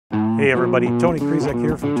Hey everybody, Tony Krizek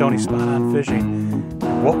here from Tony's Spot On Fishing.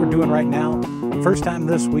 What we're doing right now, first time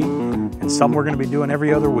this week, and something we're going to be doing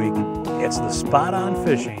every other week, it's the Spot On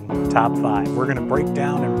Fishing Top 5. We're going to break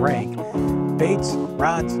down and rank baits,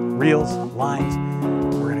 rods, reels, lines.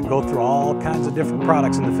 We're going to go through all kinds of different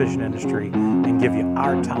products in the fishing industry and give you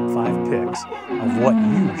our top 5 picks of what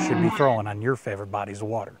you should be throwing on your favorite bodies of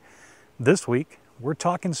water. This week, we're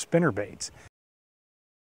talking spinnerbaits.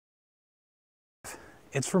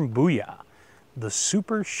 It's from Booyah, the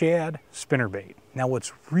Super Shad Spinnerbait. Now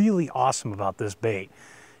what's really awesome about this bait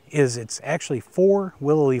is it's actually 4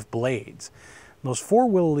 willow leaf blades. Those 4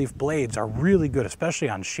 willow leaf blades are really good, especially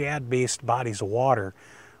on shad-based bodies of water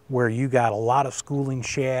where you got a lot of schooling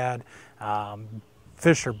shad,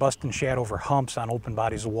 fish are busting shad over humps on open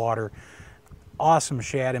bodies of water. Awesome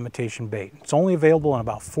shad imitation bait. It's only available in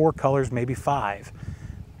about 4 colors, maybe 5.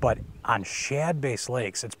 But on shad-based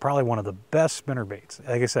lakes, it's probably one of the best spinnerbaits.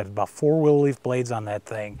 Like I said, about 4 willow leaf blades on that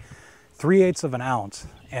thing, 3/8 of an ounce,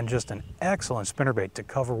 and just an excellent spinnerbait to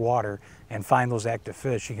cover water and find those active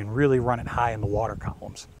fish. You can really run it high in the water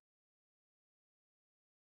columns.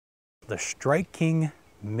 The Strike King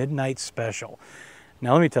Midnight Special.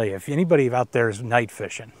 Now let me tell you, if anybody out there is night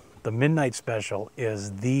fishing, the Midnight Special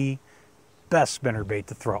is the best spinnerbait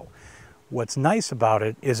to throw. What's nice about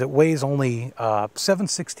it is it weighs only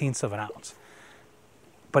 7/16 of an ounce,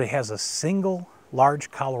 but it has a single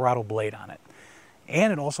large Colorado blade on it.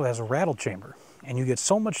 And it also has a rattle chamber. And you get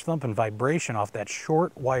so much thump and vibration off that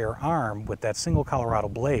short wire arm with that single Colorado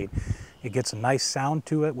blade. It gets a nice sound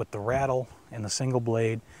to it with the rattle and the single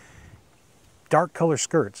blade. Dark color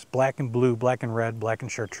skirts, black and blue, black and red, black and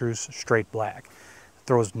chartreuse, straight black.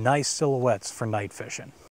 Throws nice silhouettes for night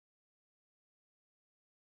fishing.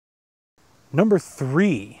 Number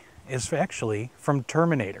 3 is actually from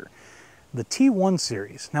Terminator, the T1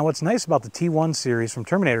 series. Now what's nice about the T1 series from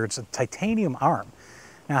Terminator, it's a titanium arm.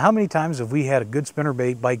 Now how many times have we had a good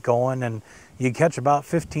spinnerbait bite going and you catch about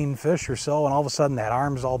 15 fish or so and all of a sudden that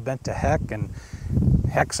arm's all bent to heck, and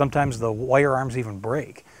heck, sometimes the wire arms even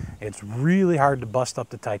break. It's really hard to bust up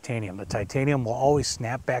the titanium. The titanium will always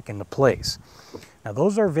snap back into place. Now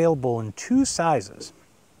those are available in 2 sizes.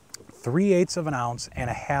 3/8 of an ounce and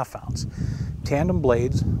a 1/2 ounce. Tandem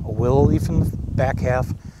blades, a willow leaf in the back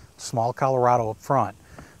half, small Colorado up front.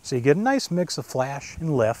 So you get a nice mix of flash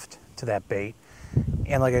and lift to that bait.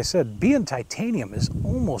 And like I said, being titanium is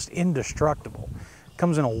almost indestructible.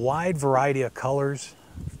 Comes in a wide variety of colors,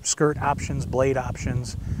 skirt options, blade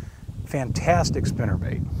options. Fantastic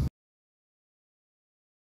spinnerbait.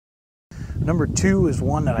 Number 2 is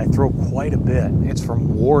one that I throw quite a bit. It's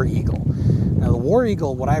from War Eagle. Now the War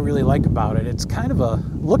Eagle, what I really like about it, it's kind of a,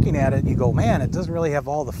 looking at it, you go, man, it doesn't really have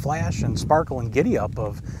all the flash and sparkle and giddy up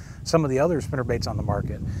of some of the other spinnerbaits on the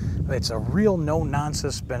market. It's a real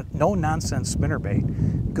no-nonsense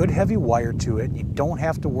spinnerbait. Good heavy wire to it. You don't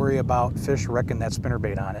have to worry about fish wrecking that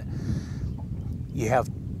spinnerbait on it. You have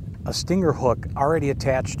a stinger hook already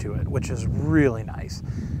attached to it, which is really nice.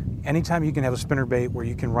 Anytime you can have a spinnerbait where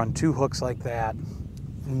you can run 2 hooks like that,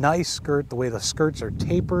 nice skirt, the way the skirts are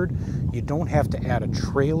tapered, you don't have to add a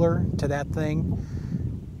trailer to that thing.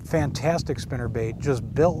 Fantastic spinnerbait,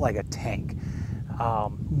 just built like a tank.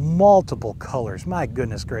 Multiple colors, my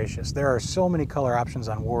goodness gracious. There are so many color options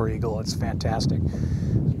on War Eagle, it's fantastic.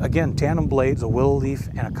 Again, tandem blades, a willow leaf,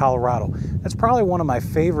 and a Colorado. That's probably one of my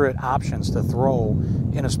favorite options to throw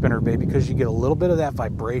in a spinnerbait because you get a little bit of that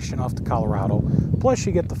vibration off the Colorado, plus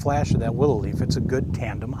you get the flash of that willow leaf. It's a good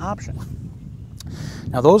tandem option.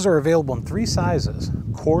 Now those are available in 3 sizes,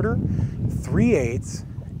 1/4, 3/8,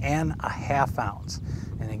 and a 1/2 ounce.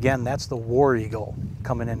 And again, that's the War Eagle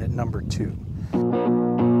coming in at number 2.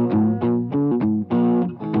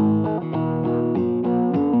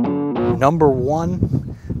 Number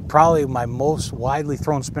 1, probably my most widely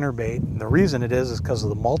thrown spinnerbait. The reason it is because of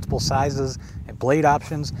the multiple sizes and blade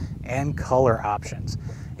options and color options.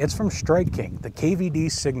 It's from Strike King, the KVD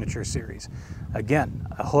Signature Series. Again,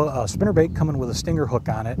 a spinnerbait coming with a stinger hook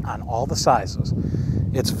on it on all the sizes.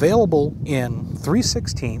 It's available in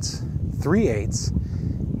 3/16, 3/8,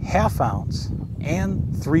 1/2 ounce,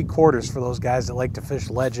 and 3/4 for those guys that like to fish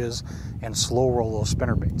ledges and slow roll those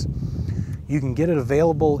spinnerbaits. You can get it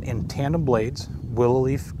available in tandem blades, willow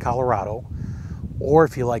leaf, Colorado, or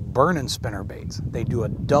if you like burning spinnerbaits, they do a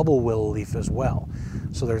double willow leaf as well.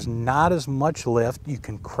 So there's not as much lift, you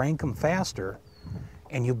can crank them faster,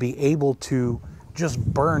 and you'll be able to just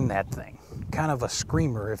burn that thing. Kind of a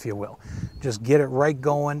screamer, if you will. Just get it right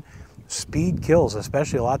going. Speed kills,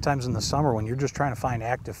 especially a lot of times in the summer when you're just trying to find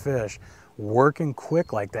active fish. Working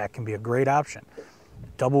quick like that can be a great option.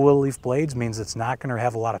 Double willow leaf blades means it's not going to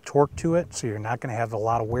have a lot of torque to it, so you're not going to have a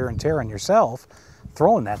lot of wear and tear on yourself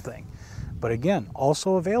throwing that thing. But again,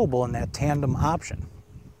 also available in that tandem option.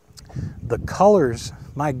 The colors,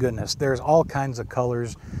 my goodness, there's all kinds of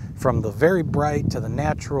colors, from the very bright to the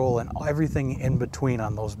natural and everything in between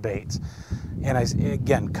on those baits. And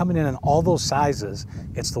again, coming in all those sizes,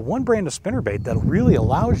 it's the one brand of spinnerbait that really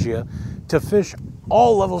allows you to fish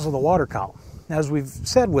all levels of the water column. Now, as we've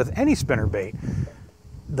said with any spinnerbait,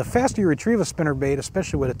 the faster you retrieve a spinnerbait,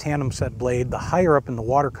 especially with a tandem set blade, the higher up in the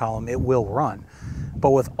water column it will run.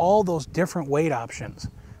 But with all those different weight options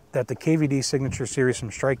that the KVD Signature Series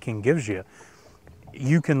from Strike King gives you,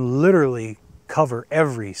 you can literally cover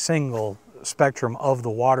every single spectrum of the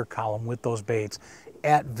water column with those baits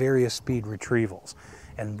at various speed retrievals.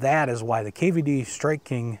 And that is why the KVD Strike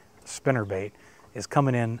King spinnerbait is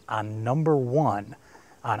coming in on #1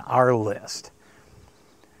 on our list.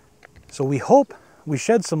 So we hope we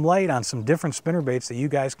shed some light on some different spinnerbaits that you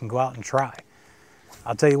guys can go out and try.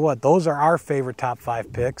 I'll tell you what, those are our favorite top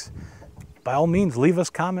 5 picks. By all means, leave us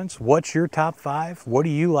comments. What's your top 5? What do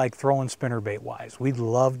you like throwing spinnerbait wise? We'd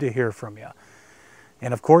love to hear from you.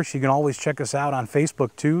 And of course, you can always check us out on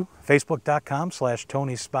Facebook too,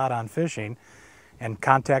 facebook.com/TonySpotOnFishing, and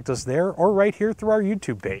contact us there or right here through our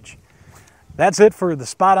YouTube page. That's it for the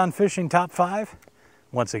Spot on Fishing Top 5.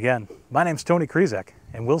 Once again, my name's Tony Krizek,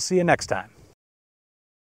 and we'll see you next time.